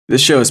This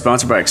show is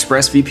sponsored by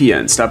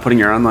ExpressVPN. Stop putting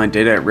your online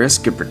data at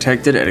risk. Get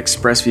protected at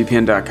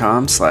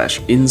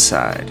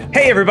expressvpn.com/inside.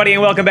 Hey everybody,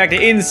 and welcome back to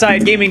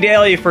Inside Gaming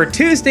Daily for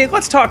Tuesday.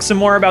 Let's talk some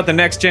more about the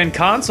next-gen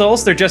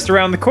consoles. They're just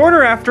around the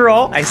corner after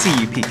all. I see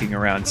you peeking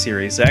around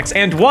Series X,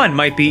 and one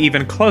might be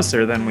even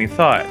closer than we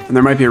thought. And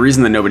there might be a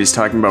reason that nobody's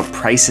talking about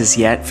prices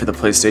yet for the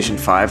PlayStation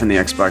 5 and the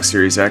Xbox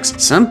Series X.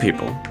 Some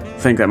people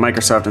think that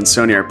Microsoft and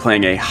Sony are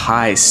playing a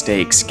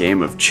high-stakes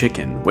game of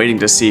chicken, waiting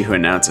to see who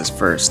announces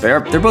first.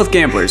 They're both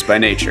gamblers by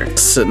nature.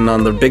 Sitting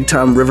on the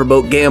big-time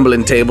riverboat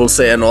gambling table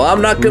saying, well,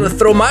 I'm not gonna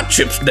throw my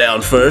chips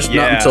down first,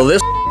 not until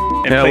this.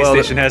 And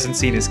PlayStation hasn't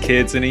seen his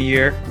kids in a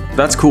year.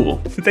 That's cool.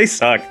 They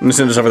suck. I'm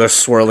just over there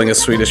swirling a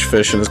Swedish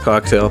fish in his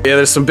cocktail. Yeah,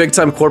 there's some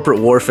big-time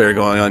corporate warfare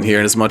going on here,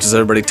 and as much as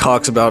everybody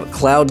talks about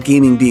cloud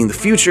gaming being the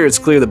future, it's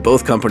clear that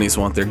both companies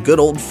want their good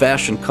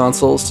old-fashioned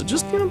consoles to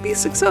just, be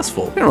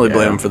successful. I don't really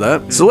blame them for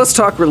that. So let's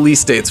talk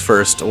release dates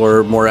first,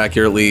 or more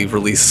accurately,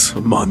 release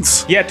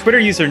months. Yeah, Twitter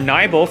user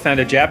Nibel found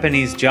a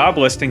Japanese job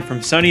listing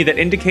from Sony that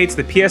indicates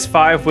the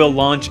PS5 will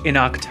launch in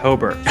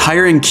October.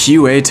 Hiring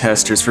QA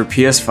testers for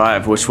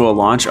PS5, which will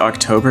launch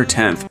October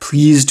 10th.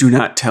 Please do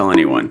not tell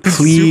anyone.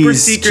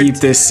 Please keep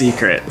this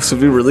secret. This would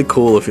be really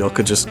cool if y'all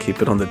could just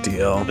keep it on the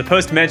DL. The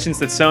post mentions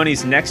that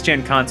Sony's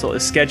next-gen console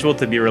is scheduled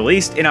to be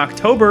released in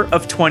October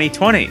of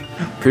 2020.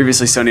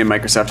 Previously, Sony and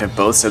Microsoft have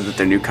both said that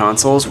their new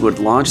consoles would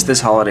launch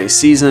this holiday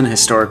season.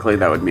 Historically,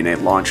 that would mean a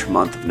launch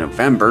month of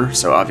November,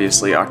 so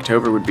obviously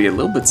October would be a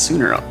little bit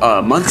sooner,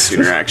 a month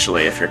sooner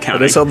actually, if you're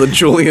counting. That's how the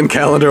Julian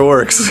calendar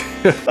works.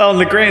 Well, in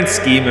the grand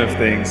scheme of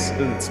things,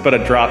 it's but a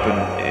drop in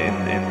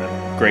the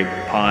great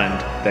pond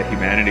that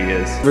humanity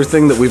is.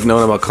 Everything that we've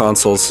known about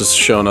consoles has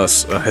shown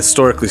us,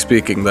 historically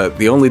speaking, that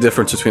the only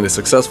difference between a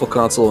successful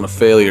console and a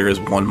failure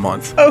is 1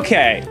 month.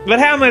 Okay, but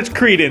how much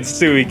credence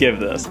do we give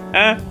this?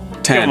 10.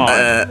 Come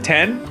on.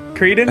 10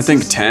 credence? I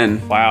think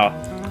 10. Wow.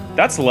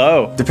 That's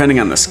low. Depending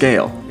on the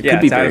scale. It could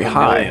be very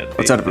high.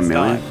 What's out of a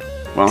million?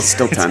 Well,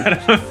 still 10.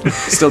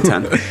 Still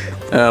 10.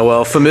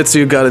 Well,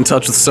 Famitsu got in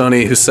touch with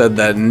Sony, who said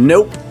that,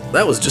 nope,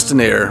 that was just an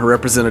error. A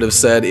representative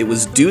said it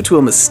was due to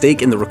a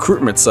mistake in the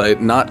recruitment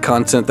site, not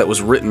content that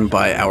was written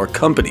by our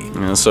company.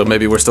 So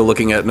maybe we're still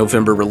looking at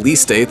November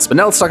release dates. But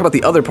now let's talk about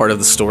the other part of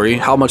the story,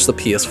 how much the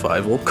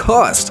PS5 will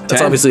cost.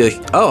 That's obviously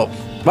wow,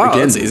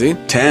 that's easy.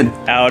 10.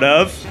 Out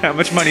of? How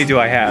much money do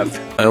I have?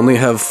 I only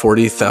have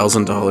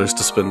 $40,000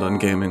 to spend on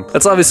gaming.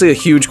 That's obviously a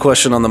huge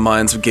question on the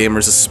minds of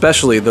gamers,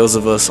 especially those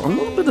of us on a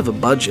little bit of a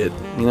budget,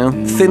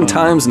 Thin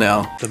times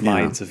now. The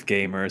minds of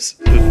gamers.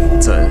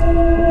 It's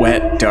a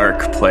wet,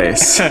 dark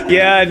place.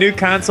 Yeah, a new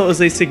console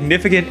is a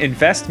significant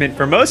investment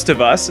for most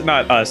of us.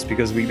 Not us,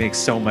 because we make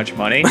so much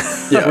money.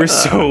 We're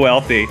so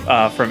wealthy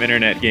from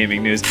internet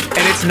gaming news.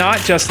 And it's not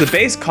just the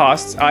base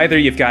costs either.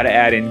 You've got to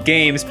add in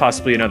games,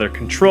 possibly another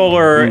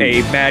controller,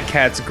 a Mad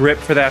Catz grip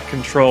for that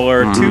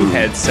controller, 2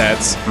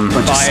 headsets,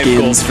 5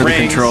 gold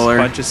rings, a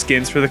bunch of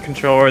skins for the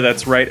controller.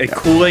 That's right. A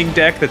cooling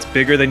deck that's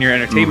bigger than your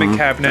entertainment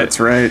cabinet.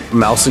 That's right.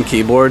 Mouse and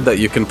keyboard that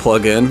you can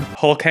plug in.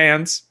 Hulk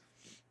hands.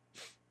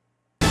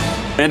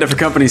 And if a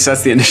company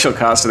sets the initial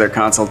cost of their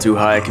console too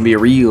high, it can be a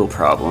real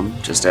problem.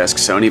 Just ask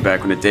Sony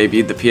back when it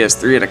debuted the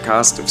PS3 at a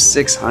cost of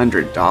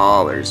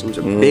 $600. It was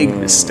a big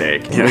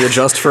mistake. When we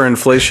adjust for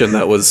inflation,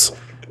 that was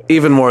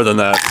even more than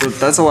that. So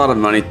that's a lot of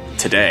money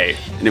today,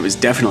 and it was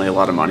definitely a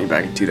lot of money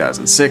back in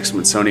 2006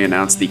 when Sony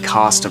announced the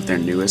cost of their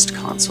newest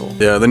console.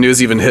 Yeah, the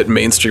news even hit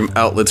mainstream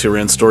outlets who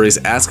ran stories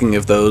asking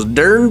if those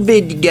darn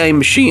video game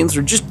machines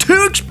are just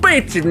too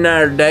expensive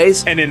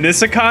nowadays. And in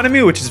this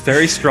economy, which is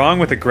very strong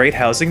with a great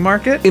housing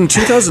market? In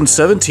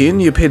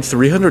 2017, you paid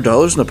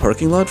 $300 in a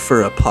parking lot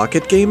for a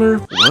pocket gamer?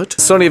 What?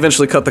 Sony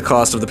eventually cut the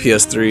cost of the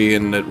PS3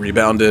 and it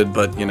rebounded,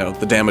 but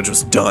the damage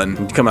was done.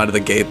 You come out of the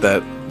gate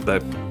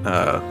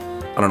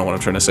I don't know what I'm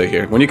trying to say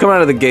here. When you come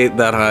out of the gate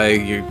that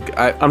high,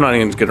 I'm not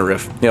even gonna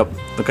riff. Yep.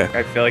 Okay.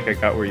 I feel like I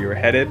got where you were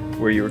headed,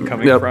 where you were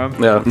coming from.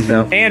 Yeah.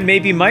 And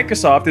maybe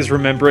Microsoft is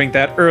remembering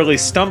that early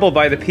stumble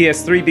by the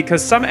PS3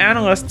 because some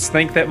analysts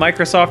think that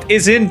Microsoft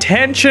is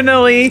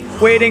intentionally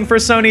waiting for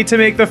Sony to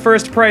make the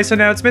first price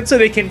announcement so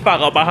they can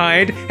follow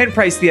behind and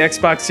price the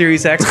Xbox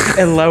Series X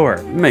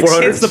lower. Makes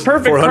sense. It's the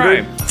perfect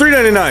crime.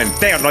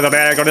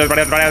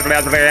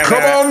 $399.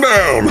 Come on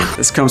down.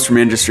 This comes from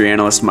industry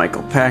analyst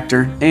Michael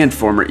Pachter and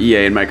former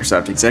EA and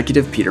Microsoft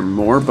executive Peter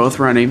Moore. Both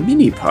run a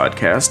mini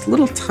podcast,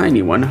 little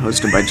tiny one,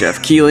 hosted by Jeff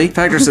Keighley.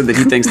 Pachter said that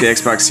he thinks the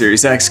Xbox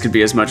Series X could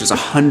be as much as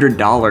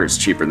 $100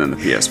 cheaper than the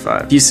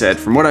PS5. He said,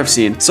 from what I've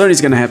seen,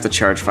 Sony's gonna have to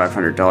charge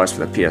 $500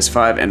 for the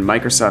PS5, and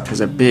Microsoft has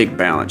a big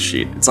balance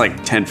sheet. It's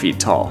like 10 feet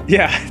tall.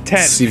 Yeah, 10.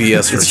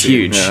 CVS It's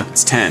huge. Yeah.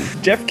 It's 10.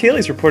 Jeff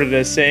Keighley's reported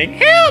as saying,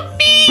 "Help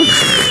me!"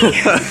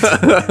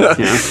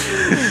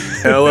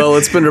 Yeah, well,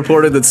 it's been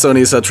reported that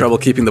Sony's had trouble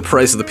keeping the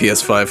price of the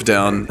PS5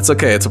 down. It's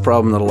okay, it's a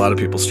problem that a lot of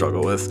people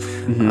struggle with.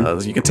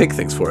 You can take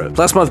things for it.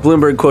 Last month,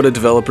 Bloomberg quoted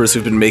developers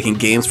who've been making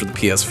games for the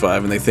PS5,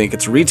 and they think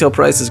its retail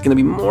price is going to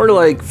be more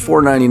like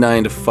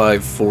 $499 to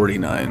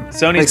 $549.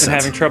 Sony's been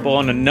having trouble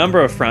on a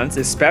number of fronts,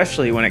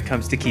 especially when it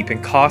comes to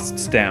keeping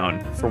costs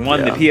down. For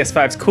one, the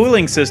PS5's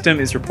cooling system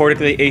is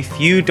reportedly a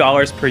few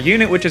dollars per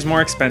unit, which is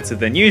more expensive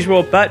than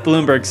usual, but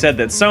Bloomberg said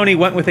that Sony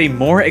went with a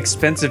more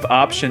expensive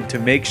option to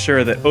make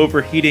sure that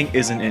overheating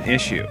isn't an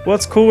issue.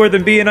 What's cooler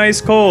than being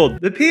ice cold?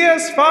 The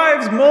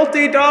PS5's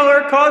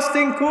multi-dollar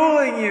costing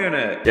cooling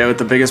unit. Yeah, but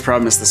the biggest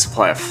problem is the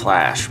supply of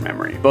flash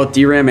memory. Both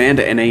DRAM and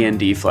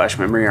NAND flash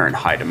memory are in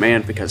high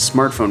demand because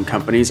smartphone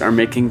companies are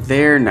making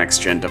their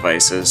next-gen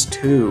devices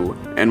too.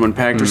 And when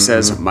Pactor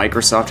says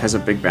Microsoft has a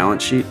big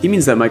balance sheet, he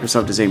means that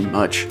Microsoft is a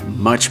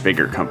much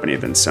bigger company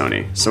than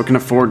Sony, so it can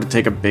afford to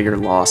take a bigger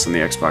loss on the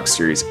Xbox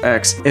Series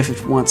X if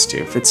it wants to,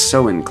 if it's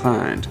so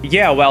inclined.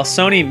 Yeah, while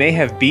Sony may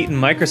have beaten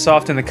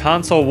Microsoft in the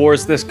console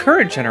wars this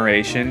current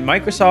generation,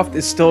 Microsoft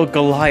is still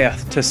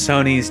Goliath to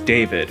Sony's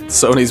David.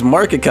 Sony's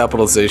market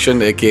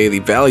capitalization, aka the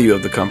value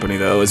of the company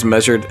though, is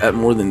measured at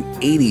more than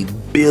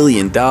 $80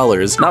 billion.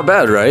 Not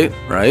bad, right?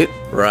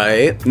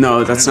 Right?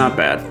 No, that's not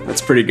bad.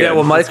 That's pretty good. Yeah,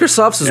 well,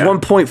 Microsoft's is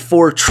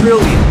 1.4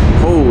 trillion.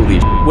 Holy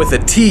with a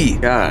T.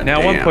 God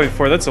Now, damn.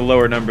 1.4, that's a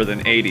lower number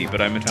than 80,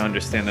 but I'm to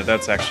understand that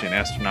that's actually an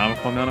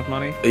astronomical amount of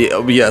money.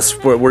 Yes,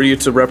 were you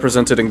to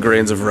represent it in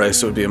grains of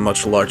rice, it would be a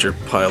much larger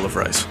pile of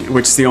rice.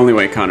 Which is the only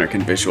way Connor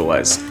can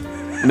visualize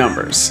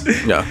numbers.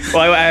 Yeah.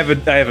 Well, I have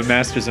a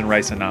master's in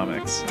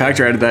riceonomics.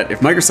 Pactor added that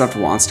if Microsoft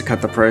wants to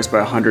cut the price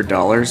by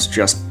 $100,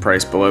 just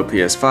price below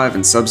PS5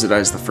 and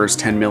subsidize the first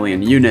 10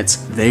 million units,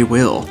 they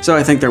will. So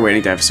I think they're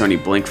waiting to have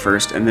Sony blink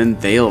first, and then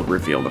they'll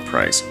reveal the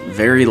price.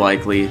 Very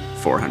likely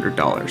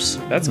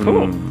 $400. That's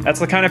cool. That's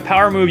the kind of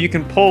power move you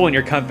can pull when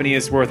your company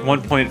is worth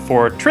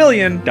 1.4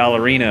 trillion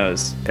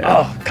dollarinos. Yeah.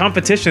 Oh,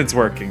 competition's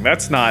working.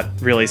 That's not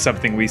really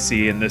something we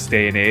see in this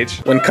day and age.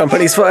 When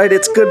companies fight,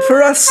 it's good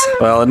for us.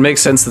 Well, it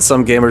makes sense that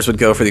some gamers would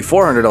go for the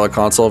 $400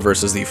 console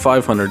versus the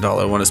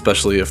 $500 one,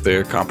 especially if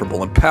they're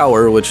comparable in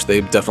power, which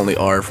they definitely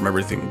are from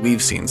everything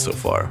we've seen so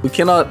far. We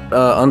cannot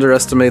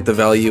underestimate the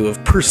value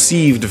of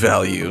perceived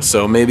value,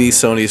 so maybe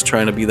Sony's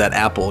trying to be that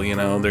Apple, you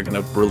know? They're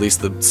gonna release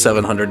the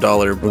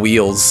 $700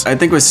 wheels. I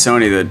think with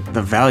Sony,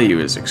 the value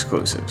is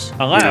exclusives.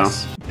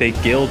 Unless they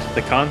gild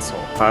the console.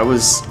 If I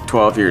was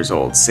 12 years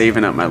old,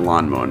 saving up my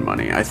lawn mowing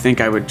money, I think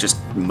I would just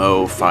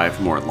mow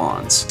 5 more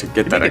lawns to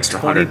get that extra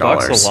 $100.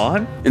 $20 a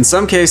lawn? In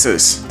some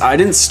cases, I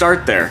didn't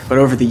start there, but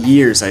over the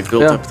years, I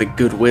built up the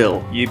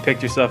goodwill. You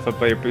picked yourself up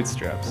by your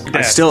bootstraps.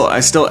 I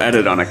still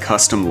edit on a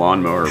custom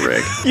lawnmower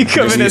rig. You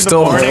come in you the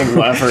still morning.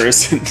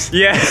 Levers.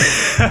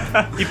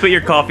 Yeah. You put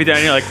your coffee down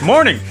and you're like,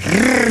 morning.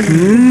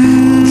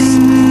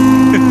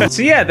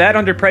 So yeah, that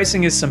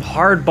underpricing is some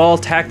hardball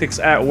tactics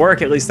at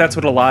work. At least that's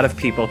what a lot of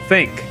people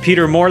think.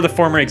 Peter Moore, the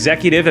former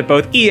executive at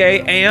both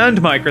EA and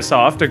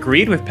Microsoft,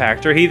 agreed with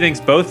Pactor. He thinks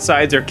both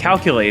sides are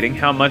calculating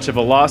how much of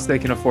a loss they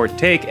can afford to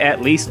take,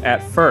 at least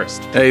at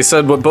first. Yeah, he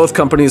said what both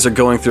companies are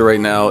going through right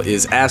now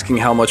is asking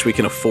how much we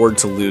can afford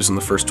to lose in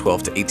the first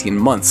 12 to 18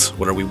 months.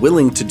 What are we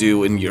willing to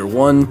do in year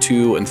 1,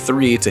 2, and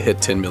 3 to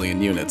hit 10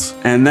 million units?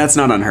 And that's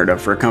not unheard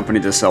of for a company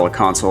to sell a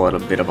console at a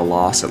bit of a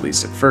loss, at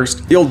least at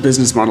first. The old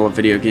business model of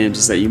video games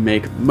is that you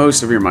make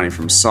most of your money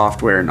from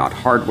software, not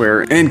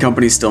hardware, and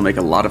companies still make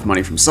a lot of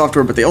money from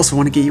software, but they also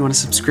want to get you on a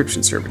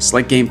subscription service,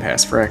 like Game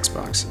Pass for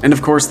Xbox. And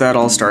of course, that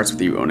all starts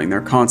with you owning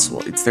their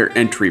console. It's their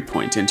entry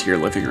point into your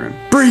living room.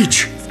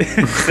 Breach!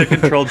 The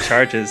controlled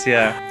charges,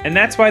 yeah. And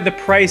that's why the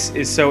price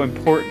is so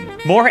important.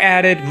 More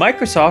added,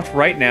 Microsoft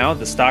right now,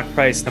 the stock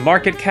price, the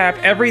market cap,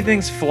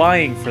 everything's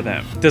flying for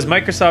them. Does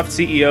Microsoft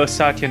CEO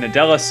Satya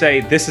Nadella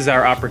say, this is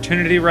our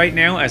opportunity right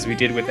now, as we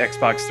did with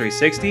Xbox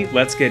 360?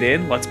 Let's get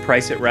in, let's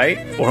price it right.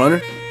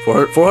 400?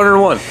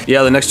 401.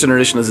 Yeah, the next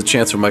generation is a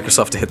chance for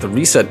Microsoft to hit the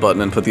reset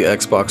button and put the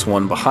Xbox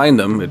One behind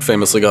them. It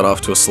famously got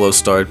off to a slow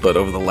start, but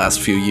over the last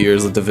few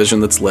years, the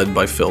division that's led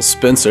by Phil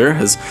Spencer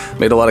has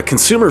made a lot of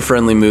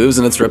consumer-friendly moves,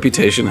 and its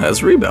reputation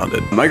has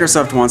rebounded.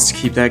 Microsoft wants to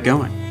keep that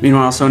going.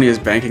 Meanwhile, Sony is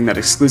banking that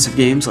exclusive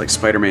games like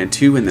Spider-Man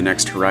 2 and the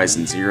next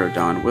Horizon Zero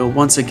Dawn will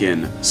once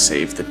again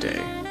save the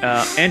day.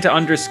 And to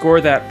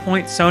underscore that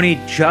point,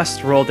 Sony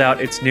just rolled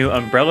out its new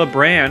umbrella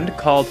brand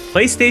called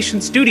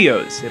PlayStation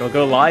Studios. It'll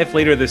go live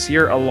later this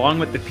year along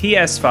with the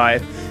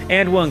PS5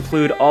 and will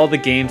include all the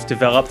games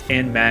developed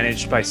and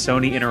managed by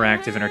Sony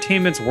Interactive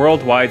Entertainment's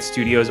worldwide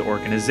studios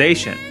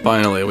organization.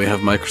 Finally, we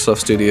have Microsoft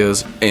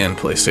Studios and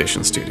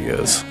PlayStation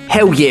Studios.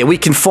 Hell yeah, we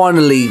can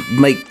finally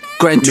make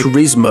Gran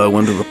Turismo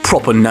under a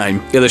proper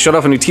name. Yeah, they showed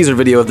off a new teaser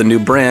video of the new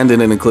brand,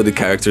 and it included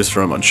characters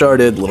from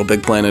Uncharted, Little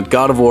Big Planet,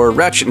 God of War,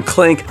 Ratchet &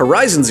 Clank,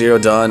 Horizon Zero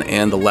Dawn,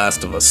 and The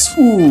Last of Us.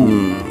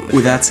 Ooh,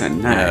 that's a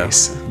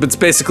nice. But it's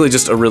basically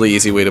just a really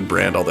easy way to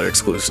brand all their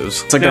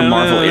exclusives. It's like a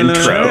Marvel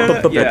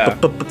intro. Yeah.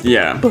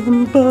 Yeah.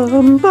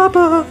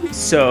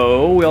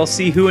 So we'll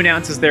see who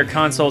announces their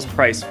console's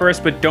price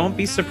first, but don't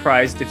be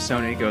surprised if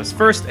Sony goes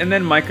first and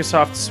then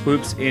Microsoft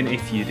swoops in a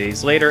few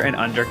days later and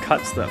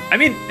undercuts them. I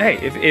mean, hey,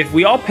 if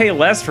we all pay pay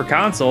less for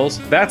consoles.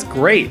 That's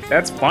great.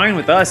 That's fine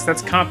with us.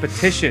 That's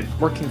competition.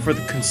 Working for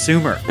the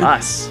consumer.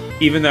 Us.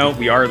 Even though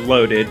we are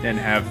loaded and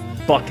have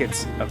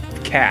buckets of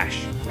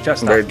cash.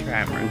 Just off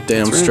camera.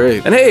 Damn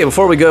straight. And hey,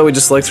 before we go, we'd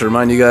just like to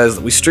remind you guys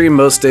that we stream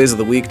most days of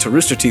the week to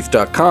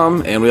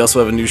roosterteeth.com, and we also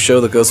have a new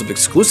show that goes up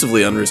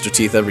exclusively on Rooster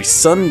Teeth every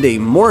Sunday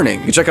morning.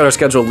 You can check out our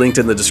schedule linked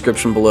in the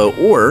description below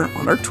or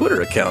on our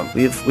Twitter account.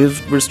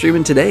 We're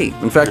streaming today.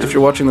 In fact, if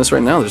you're watching this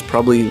right now, we're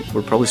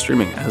probably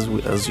streaming as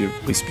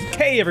we speak.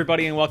 Hey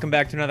everybody, and welcome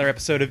back to another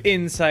episode of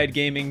Inside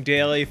Gaming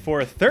Daily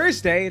for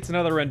Thursday. It's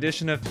another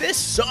rendition of This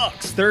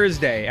Sucks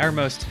Thursday, our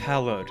most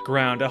hallowed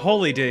ground, a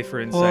holy day for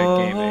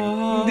Inside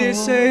Gaming.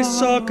 This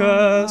suck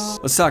us.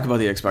 Let's talk about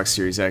the Xbox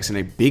Series X and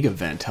a big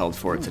event held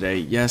for it today.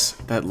 Yes,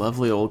 that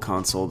lovely old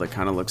console that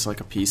kind of looks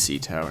like a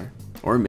PC tower.